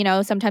realizing that, you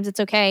know, sometimes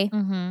it's okay.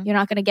 Mm-hmm. You're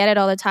not going to get it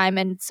all the time.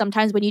 And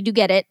sometimes when you do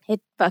get it,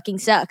 it fucking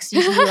sucks.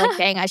 You should be like,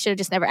 dang, I should have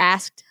just never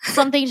asked.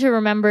 Something to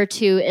remember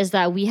too is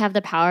that we have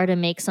the power to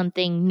make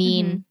something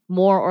mean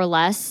more or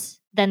less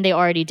than they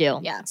already do.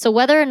 Yeah. So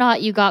whether or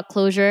not you got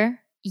closure,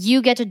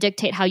 you get to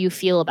dictate how you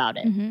feel about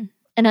it. Mm-hmm.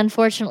 And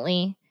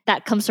unfortunately,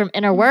 that comes from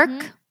inner work.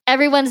 Mhm.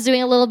 Everyone's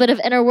doing a little bit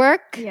of inner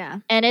work. Yeah.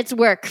 And it's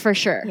work for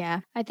sure. Yeah.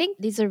 I think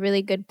these are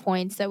really good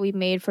points that we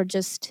made for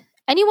just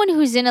anyone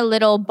who's in a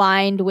little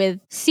bind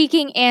with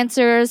seeking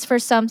answers for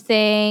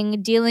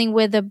something, dealing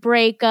with a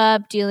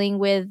breakup, dealing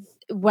with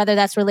whether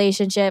that's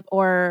relationship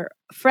or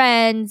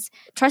friends.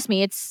 Trust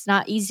me, it's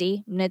not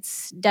easy. And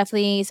it's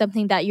definitely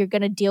something that you're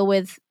going to deal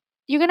with.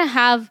 You're going to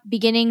have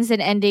beginnings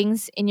and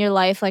endings in your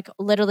life, like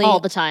literally All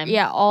the time.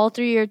 Yeah, all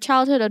through your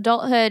childhood,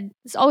 adulthood.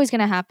 It's always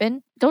going to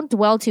happen. Don't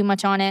dwell too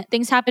much on it.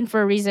 Things happen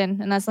for a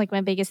reason. And that's like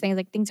my biggest thing.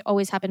 Like things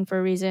always happen for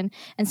a reason.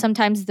 And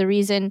sometimes the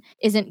reason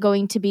isn't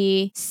going to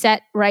be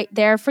set right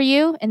there for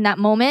you in that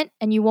moment.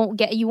 And you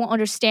won't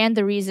understand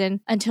the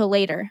reason until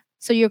later.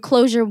 So your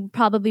closure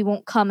probably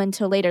won't come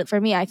until later. For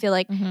me, I feel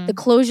like the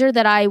closure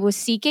that I was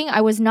seeking,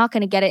 I was not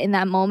going to get it in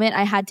that moment.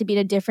 I had to be in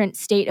a different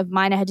state of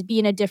mind. I had to be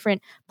in a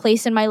different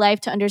place in my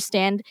life to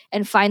understand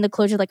and find the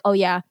closure. Like, oh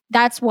yeah,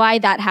 that's why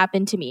that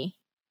happened to me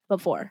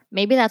before.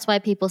 Maybe that's why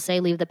people say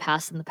leave the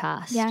past in the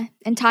past. Yeah.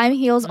 And time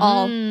heals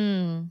all.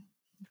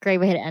 Great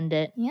way to end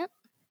it. Yep.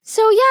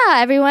 So yeah,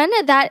 everyone,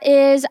 that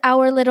is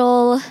our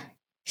little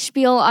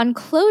spiel on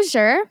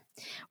closure.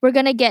 We're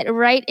going to get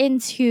right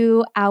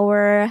into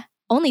our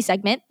only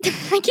segment.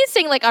 I keep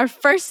saying like our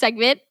first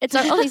segment. It's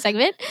our only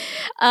segment,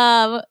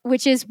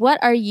 which is what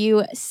are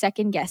you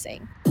second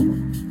guessing?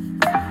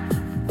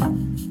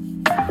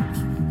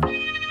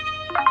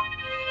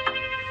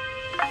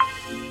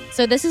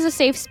 So this is a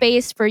safe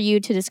space for you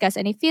to discuss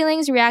any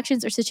feelings,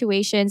 reactions, or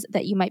situations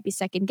that you might be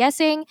second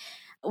guessing.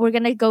 We're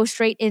going to go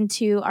straight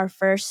into our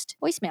first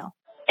voicemail.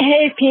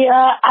 Hey,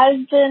 Pia.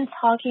 I've been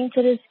talking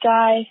to this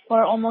guy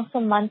for almost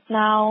a month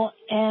now,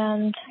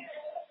 and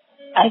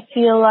I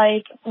feel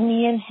like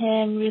me and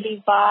him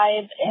really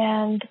vibe,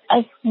 and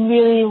I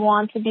really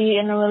want to be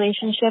in a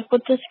relationship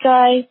with this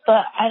guy,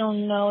 but I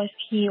don't know if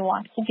he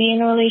wants to be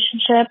in a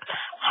relationship.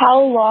 How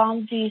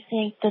long do you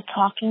think the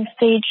talking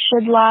stage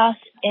should last,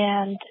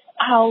 and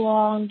how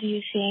long do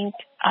you think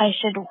I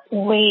should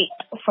wait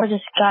for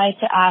this guy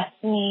to ask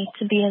me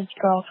to be his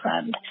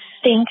girlfriend?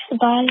 Thanks,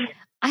 bye.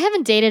 I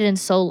haven't dated in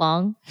so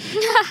long.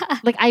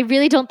 Like, I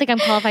really don't think I'm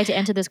qualified to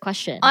answer this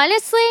question.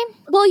 Honestly,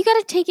 well, you got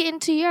to take it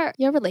into your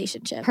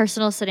relationship.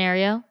 Personal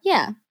scenario?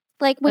 Yeah.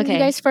 Like when you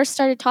guys first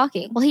started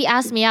talking. Well, he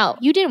asked me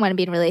out. You didn't want to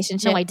be in a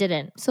relationship. No, I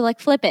didn't. So like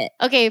flip it.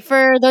 Okay,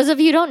 for those of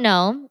you who don't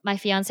know, my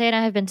fiance and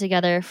I have been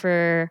together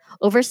for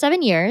over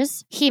 7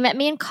 years. He met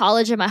me in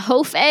college in my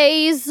hoe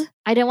phase.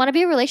 I didn't want to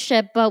be in a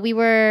relationship, but we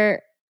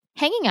were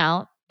hanging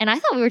out, and I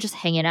thought we were just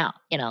hanging out,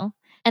 you know?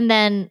 And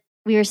then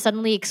we were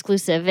suddenly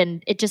exclusive,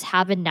 and it just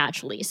happened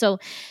naturally. So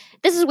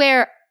this is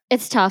where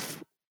it's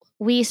tough.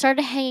 We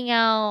started hanging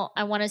out,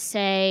 I want to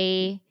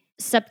say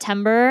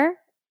September.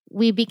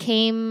 We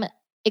became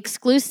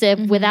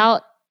exclusive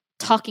without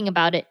talking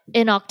about it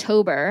in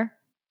October.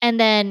 And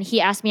then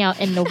he asked me out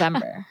in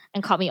November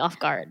and caught me off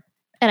guard.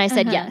 And I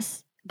said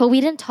yes. But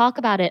we didn't talk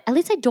about it. At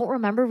least I don't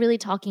remember really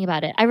talking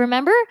about it. I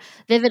remember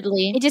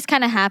vividly. It just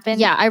kind of happened.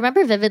 Yeah, I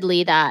remember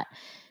vividly that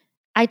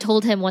I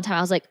told him one time,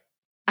 I was like,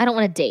 I don't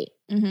want to date.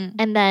 Mm-hmm.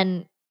 And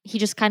then he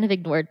just kind of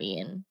ignored me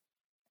and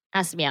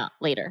asked me out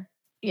later.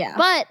 Yeah.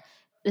 But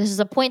this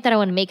is a point that I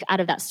want to make out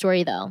of that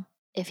story, though.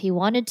 If he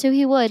wanted to,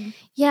 he would.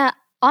 Yeah.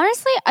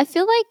 Honestly, I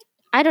feel like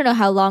I don't know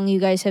how long you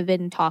guys have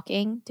been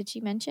talking. Did she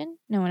mention?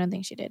 No, I don't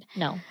think she did.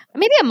 No.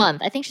 Maybe a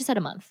month. I think she said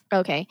a month.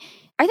 Okay.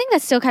 I think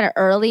that's still kind of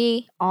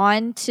early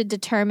on to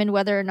determine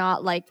whether or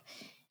not like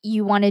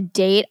you want to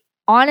date.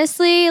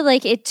 Honestly,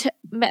 like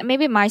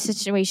maybe my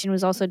situation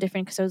was also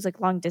different because I was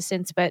like long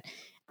distance, but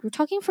we were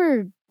talking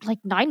for like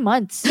 9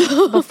 months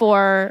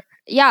before.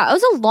 Yeah, it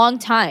was a long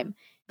time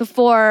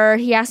before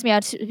he asked me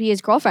out to be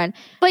his girlfriend.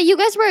 But you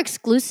guys were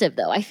exclusive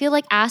though. I feel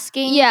like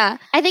asking. Yeah.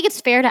 I think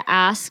it's fair to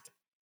ask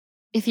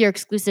if you're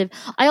exclusive.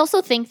 I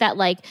also think that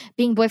like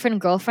being boyfriend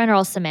and girlfriend are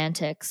all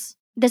semantics.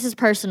 This is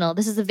personal.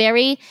 This is a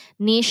very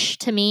niche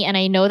to me, and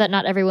I know that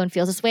not everyone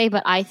feels this way,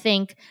 but I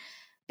think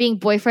being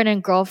boyfriend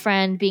and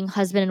girlfriend, being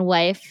husband and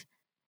wife,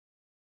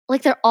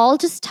 like they're all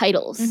just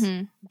titles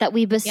that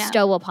we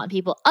bestow upon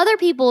people. Other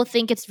people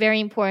think it's very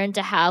important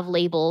to have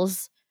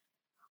labels.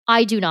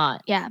 I do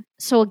not. Yeah.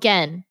 So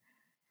again,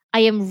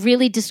 I am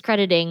really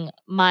discrediting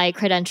my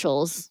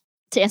credentials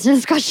to answer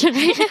this question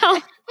right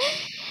now.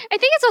 I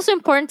think it's also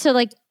important to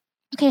like,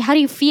 okay, how do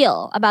you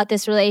feel about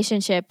this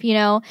relationship? You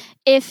know,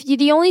 if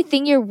the only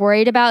thing you're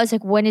worried about is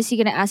like, when is he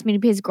going to ask me to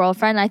be his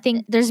girlfriend? I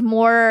think there's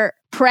more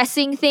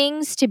pressing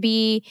things to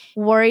be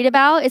worried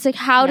about. It's like,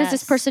 how does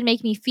this person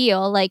make me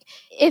feel? Like,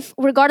 if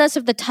regardless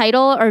of the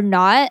title or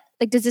not,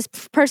 like, does this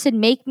person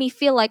make me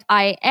feel like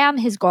I am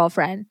his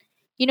girlfriend?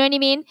 You know what I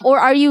mean? Or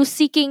are you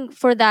seeking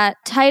for that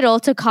title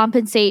to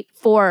compensate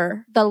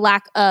for the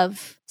lack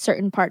of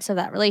certain parts of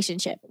that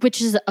relationship?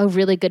 Which is a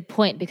really good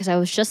point, because I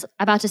was just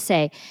about to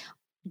say,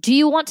 do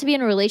you want to be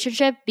in a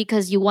relationship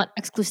because you want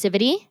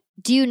exclusivity?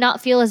 Do you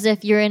not feel as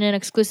if you're in an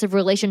exclusive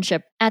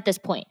relationship at this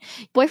point?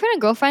 Boyfriend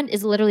and girlfriend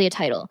is literally a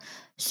title.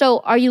 So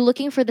are you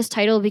looking for this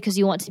title because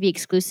you want to be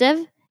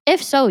exclusive?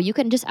 If so, you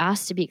can just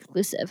ask to be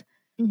exclusive.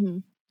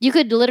 You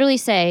could literally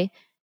say,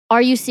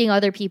 are you seeing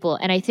other people?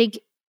 And I think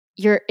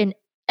you're in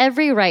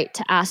every right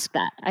to ask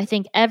that. I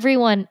think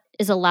everyone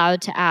is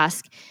allowed to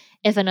ask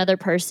if another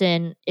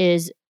person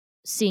is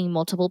seeing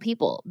multiple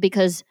people,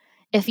 because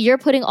if you're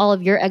putting all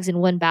of your eggs in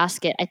one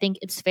basket, I think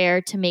it's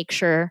fair to make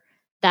sure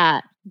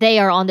that they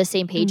are on the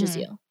same page as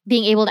you.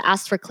 Being able to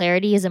ask for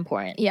clarity is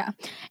important. Yeah.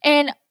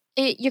 And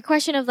your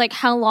question of like,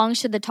 how long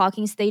should the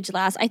talking stage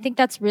last? I think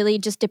that's really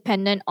just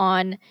dependent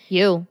on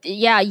you.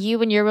 Yeah,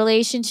 you and your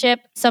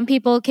relationship. Some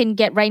people can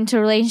get right into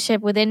a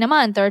relationship within a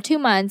month or 2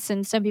 months,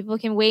 and some people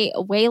can wait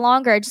way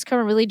longer. It just kind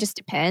of really just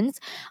depends.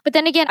 But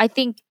then again, I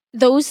think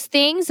those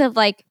things of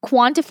like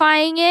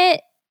quantifying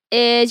it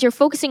is you're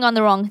focusing on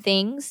the wrong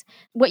things.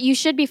 What you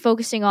should be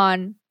focusing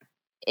on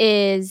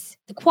is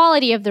the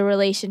quality of the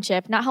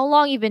relationship, not how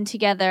long you've been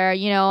together,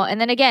 you know.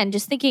 And then again,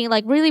 just thinking,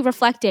 like, really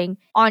reflecting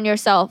on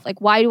yourself. Like,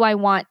 why do I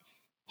want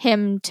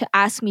him to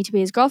ask me to be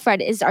his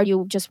girlfriend? Are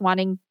you just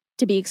wanting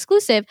to be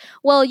exclusive?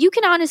 Well, you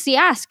can honestly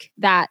ask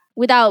that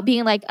without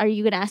being like, are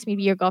you going to ask me to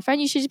be your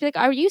girlfriend? You should just be like,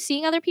 are you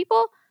seeing other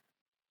people?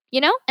 You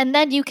know? And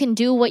then you can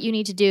do what you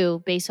need to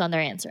do based on their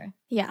answer.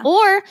 Yeah.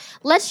 Or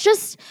let's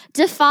just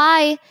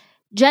defy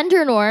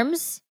gender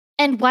norms.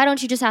 And why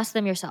don't you just ask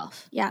them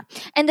yourself? Yeah.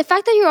 And the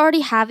fact that you're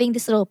already having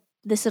this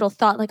little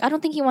thought, like, I don't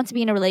think he wants to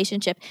be in a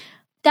relationship,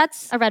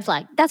 that's a red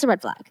flag. That's a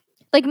red flag.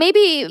 Like,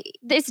 maybe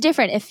it's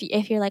different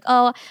if you're like,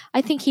 oh,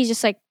 I think he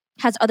just like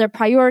has other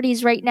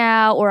priorities right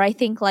now, or I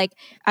think like,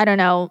 I don't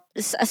know,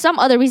 some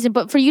other reason.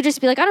 But for you just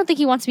to be like, I don't think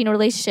he wants to be in a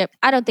relationship,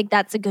 I don't think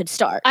that's a good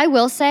start. I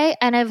will say,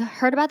 and I've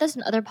heard about this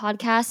in other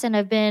podcasts, and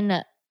I've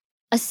been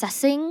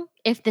assessing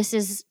if this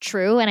is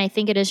true, and I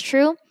think it is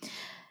true.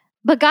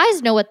 But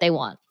guys know what they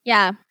want.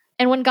 Yeah.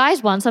 And when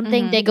guys want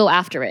something, they go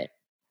after it.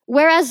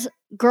 Whereas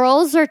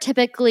girls are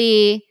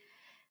typically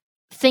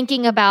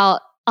thinking about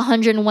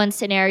 101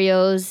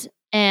 scenarios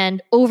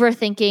and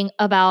overthinking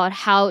about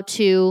how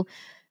to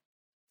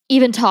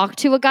even talk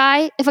to a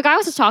guy. If a guy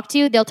wants to talk to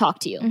you, they'll talk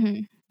to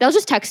you. They'll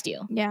just text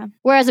you. Yeah.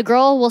 Whereas a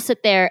girl will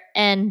sit there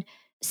and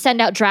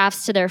send out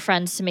drafts to their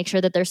friends to make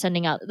sure that they're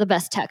sending out the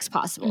best text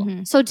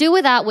possible. So do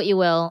with that what you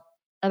will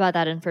about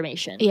that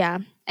information. Yeah.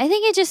 I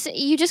think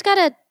you just got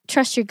to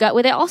trust your gut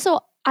with it.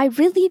 Also, I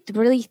really,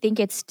 really think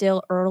it's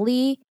still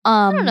early.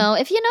 I don't know.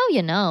 If you know,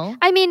 you know.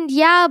 I mean,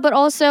 yeah, but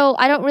also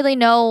I don't really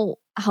know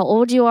how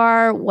old you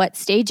are, what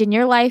stage in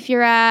your life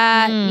you're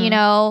at, you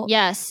know.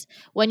 Yes.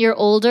 When you're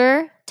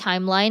older,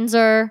 timelines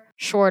are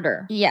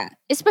shorter. Yeah.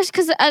 Especially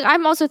because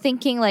I'm also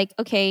thinking like,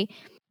 okay,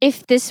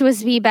 if this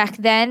was me back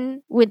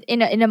then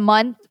in a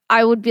month,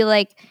 I would be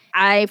like,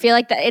 I feel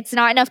like that it's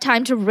not enough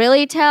time to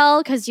really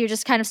tell because you're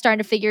just kind of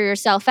starting to figure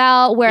yourself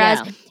out.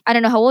 Whereas I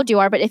don't know how old you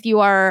are, but if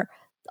you are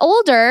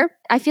older,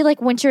 I feel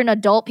like once you're an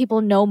adult,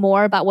 people know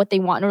more about what they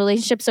want in a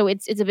relationship. So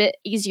it's a bit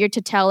easier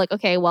to tell, like,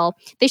 okay, well,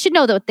 they should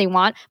know what they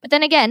want. But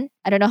then again,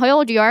 I don't know how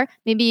old you are.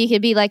 Maybe you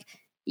could be like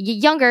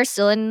younger,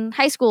 still in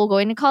high school,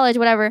 going to college,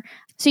 whatever.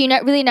 So you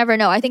really never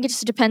know. I think it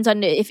just depends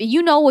on if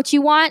you know what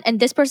you want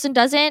and this person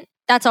doesn't,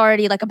 that's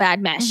already like a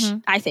bad mesh,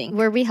 I think.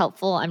 Were we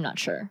helpful? I'm not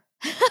sure.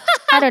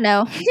 I don't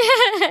know.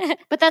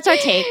 But that's our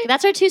take.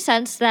 That's our 2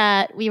 cents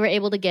that we were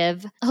able to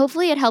give.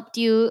 Hopefully it helped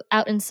you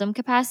out in some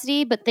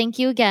capacity, but thank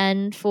you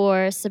again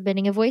for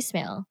submitting a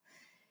voicemail.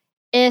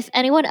 If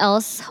anyone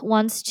else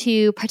wants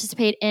to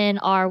participate in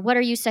our What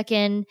Are You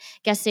Second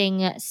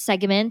Guessing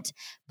segment,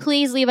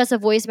 please leave us a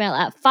voicemail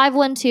at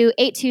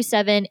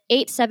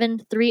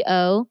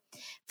 512-827-8730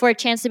 for a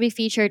chance to be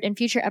featured in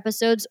future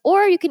episodes,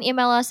 or you can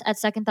email us at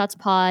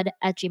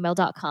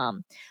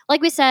secondthoughtspod@gmail.com.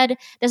 Like we said,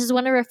 this is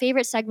one of our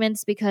favorite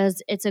segments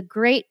because it's a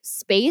great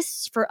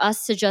space for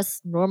us to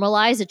just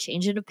normalize a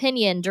change in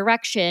opinion,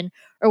 direction,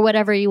 or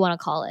whatever you want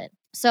to call it.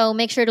 So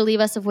make sure to leave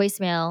us a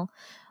voicemail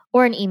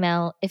or an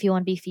email if you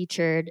want to be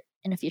featured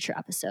in a future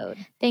episode.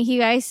 Thank you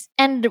guys.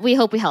 And we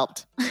hope we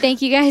helped.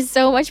 Thank you guys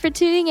so much for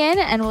tuning in,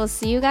 and we'll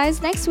see you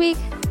guys next week.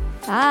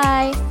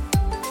 Bye.